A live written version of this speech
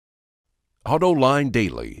AutoLine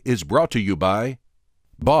Daily is brought to you by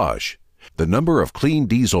Bosch. The number of clean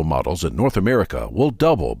diesel models in North America will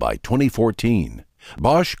double by 2014.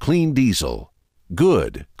 Bosch Clean Diesel.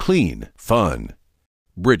 Good, clean, fun.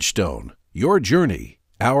 Bridgestone. Your journey,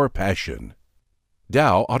 our passion.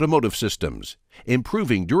 Dow Automotive Systems.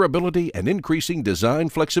 Improving durability and increasing design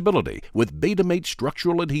flexibility with Betamate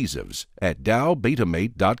structural adhesives at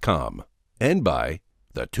dowbetamate.com. And by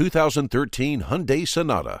the 2013 Hyundai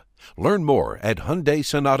Sonata. Learn more at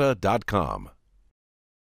HyundaiSonata.com.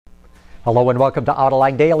 Hello and welcome to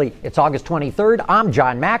Autoline Daily. It's August 23rd. I'm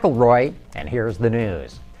John McElroy, and here's the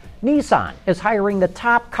news. Nissan is hiring the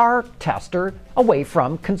top car tester away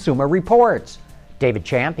from Consumer Reports. David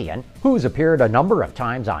Champion, who's appeared a number of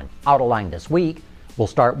times on Autoline this week, will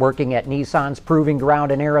start working at Nissan's proving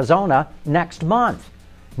ground in Arizona next month.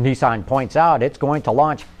 Nissan points out it's going to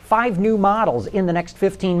launch 5 new models in the next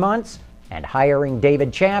 15 months, and hiring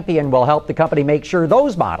David Champion will help the company make sure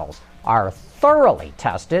those models are thoroughly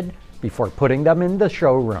tested before putting them in the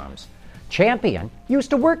showrooms. Champion used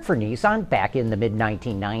to work for Nissan back in the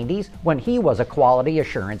mid-1990s when he was a quality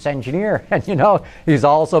assurance engineer. And you know, he's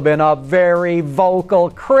also been a very vocal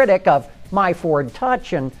critic of my Ford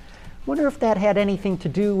Touch, and wonder if that had anything to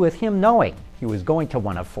do with him knowing he was going to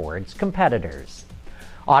one of Ford's competitors.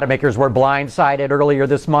 Automakers were blindsided earlier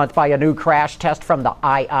this month by a new crash test from the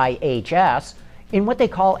IIHS. In what they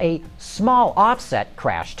call a small offset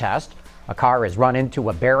crash test, a car is run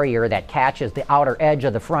into a barrier that catches the outer edge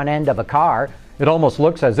of the front end of a car. It almost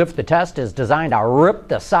looks as if the test is designed to rip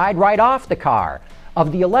the side right off the car.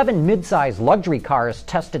 Of the 11 midsize luxury cars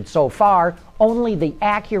tested so far, only the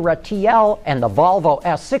Acura TL and the Volvo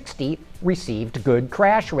S60 received good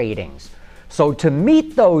crash ratings. So to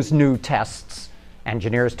meet those new tests,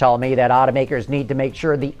 engineers tell me that automakers need to make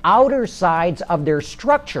sure the outer sides of their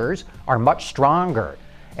structures are much stronger,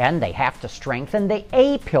 and they have to strengthen the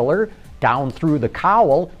A-pillar down through the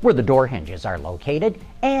cowl where the door hinges are located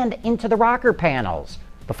and into the rocker panels.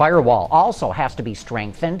 The firewall also has to be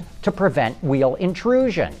strengthened to prevent wheel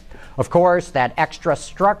intrusion. Of course, that extra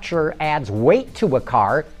structure adds weight to a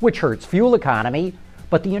car, which hurts fuel economy,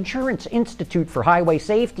 but the Insurance Institute for Highway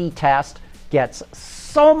Safety test gets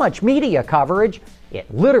so much media coverage,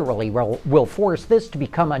 it literally will force this to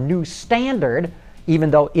become a new standard,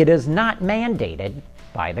 even though it is not mandated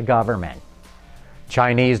by the government.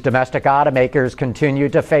 Chinese domestic automakers continue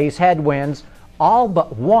to face headwinds. All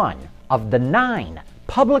but one of the 9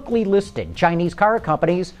 publicly listed Chinese car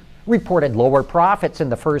companies reported lower profits in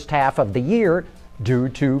the first half of the year due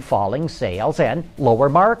to falling sales and lower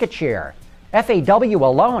market share. FAW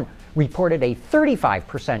alone reported a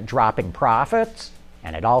 35% drop in profits,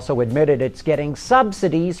 and it also admitted it's getting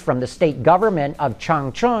subsidies from the state government of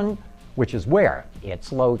Changchun, which is where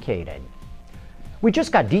it's located. We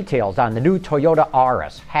just got details on the new Toyota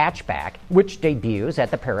Auris hatchback, which debuts at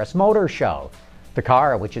the Paris Motor Show. The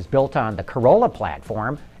car, which is built on the Corolla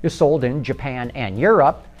platform, is sold in Japan and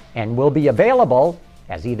Europe and will be available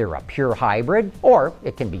as either a pure hybrid, or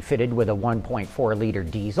it can be fitted with a 1.4-liter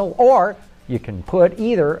diesel, or you can put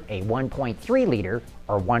either a 1.3-liter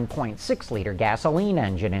or 1.6-liter gasoline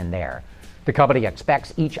engine in there. The company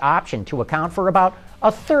expects each option to account for about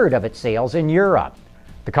a third of its sales in Europe.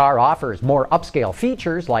 The car offers more upscale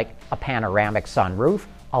features like a panoramic sunroof,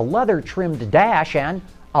 a leather-trimmed dash, and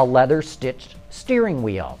a leather-stitched steering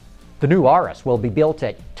wheel. The new Auris will be built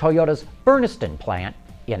at Toyota's Burnaston plant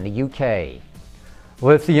in the UK.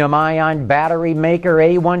 Lithium-ion battery maker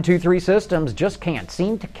A123 Systems just can't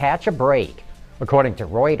seem to catch a break. According to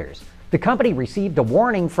Reuters, the company received a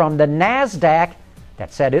warning from the NASDAQ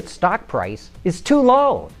that said its stock price is too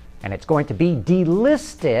low, and it's going to be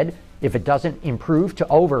delisted if it doesn't improve to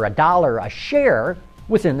over $1 a share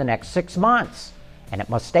within the next 6 months. And it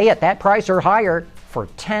must stay at that price or higher for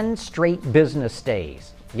 10 straight business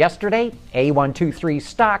days. Yesterday, A123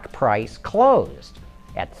 stock price closed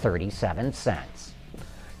at 37 cents.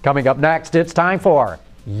 Coming up next, it's time for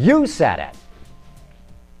You Said It.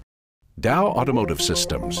 Dow Automotive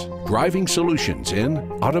Systems, driving solutions in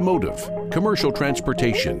automotive, commercial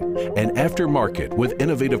transportation, and aftermarket with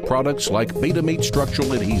innovative products like Betamate structural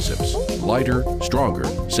adhesives. Lighter, stronger,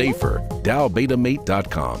 safer.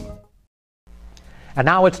 DowBetamate.com. And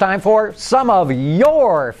now it's time for some of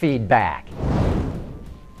your feedback.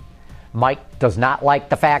 Mike does not like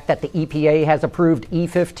the fact that the EPA has approved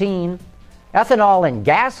E15. Ethanol in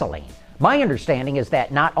gasoline. My understanding is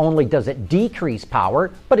that not only does it decrease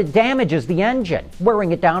power, but it damages the engine,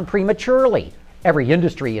 wearing it down prematurely. Every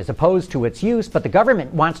industry is opposed to its use, but the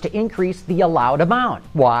government wants to increase the allowed amount.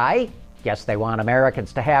 Why? Guess they want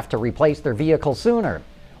Americans to have to replace their vehicles sooner.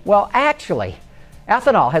 Well, actually,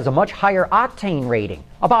 Ethanol has a much higher octane rating,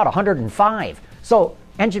 about 105, so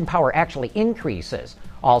engine power actually increases.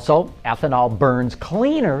 Also, ethanol burns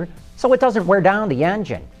cleaner, so it doesn't wear down the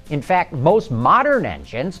engine. In fact, most modern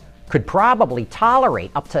engines could probably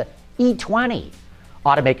tolerate up to E20.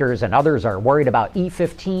 Automakers and others are worried about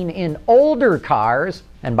E15 in older cars,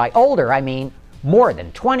 and by older I mean more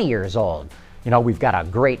than 20 years old. You know, we've got a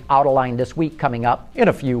great Autoline this week coming up in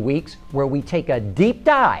a few weeks where we take a deep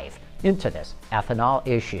dive into this ethanol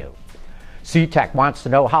issue. CTEC wants to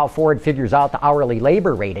know how Ford figures out the hourly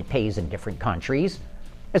labor rate it pays in different countries.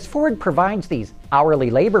 As Ford provides these hourly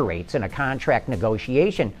labor rates in a contract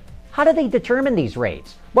negotiation, how do they determine these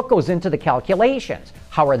rates? What goes into the calculations?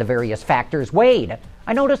 How are the various factors weighed?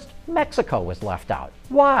 I noticed Mexico was left out.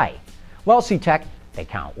 Why? Well, CTEC, they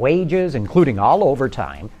count wages, including all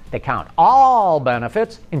overtime. They count all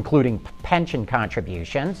benefits, including pension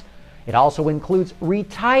contributions. It also includes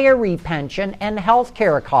retiree pension and health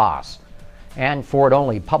care costs. And Ford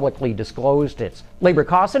only publicly disclosed its labor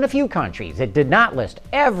costs in a few countries. It did not list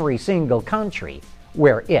every single country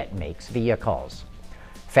where it makes vehicles.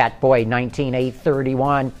 Fatboy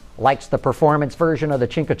 19831 likes the performance version of the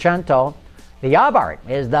Cinquecento. The Abarth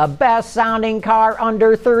is the best sounding car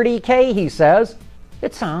under $30K, he says.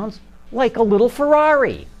 It sounds like a little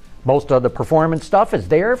Ferrari. Most of the performance stuff is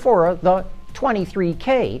there for the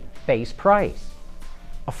 $23K base price.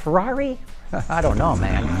 A Ferrari? I don't know,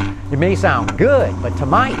 man. It may sound good, but to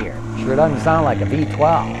my ear, sure doesn't sound like a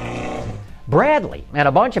V12. Bradley and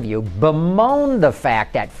a bunch of you bemoaned the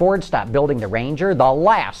fact that Ford stopped building the Ranger, the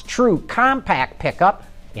last true compact pickup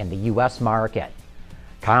in the U.S. market.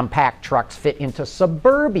 Compact trucks fit into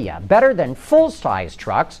suburbia better than full-size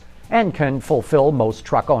trucks and can fulfill most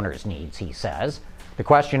truck owners' needs, he says. The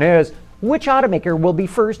question is, which automaker will be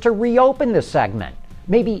first to reopen this segment?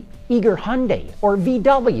 Maybe Eager Hyundai or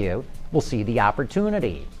VW will see the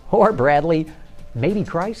opportunity. Or Bradley, maybe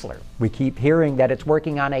Chrysler. We keep hearing that it's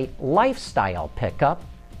working on a lifestyle pickup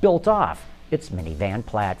built off its minivan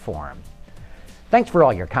platform. Thanks for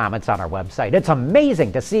all your comments on our website. It's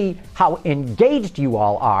amazing to see how engaged you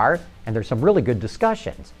all are, and there's some really good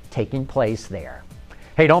discussions taking place there.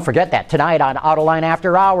 Hey, don't forget that tonight on Autoline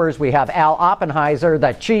After Hours, we have Al Oppenheiser,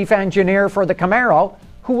 the chief engineer for the Camaro,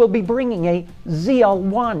 who will be bringing a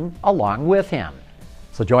ZL1 along with him.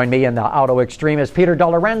 So join me and the auto extremist Peter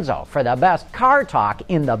DeLorenzo for the best car talk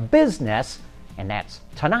in the business, and that's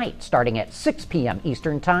tonight starting at 6 p.m.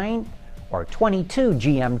 Eastern Time or 22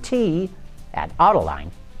 GMT at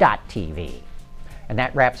Autoline.tv. And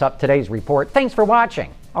that wraps up today's report. Thanks for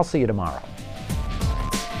watching. I'll see you tomorrow.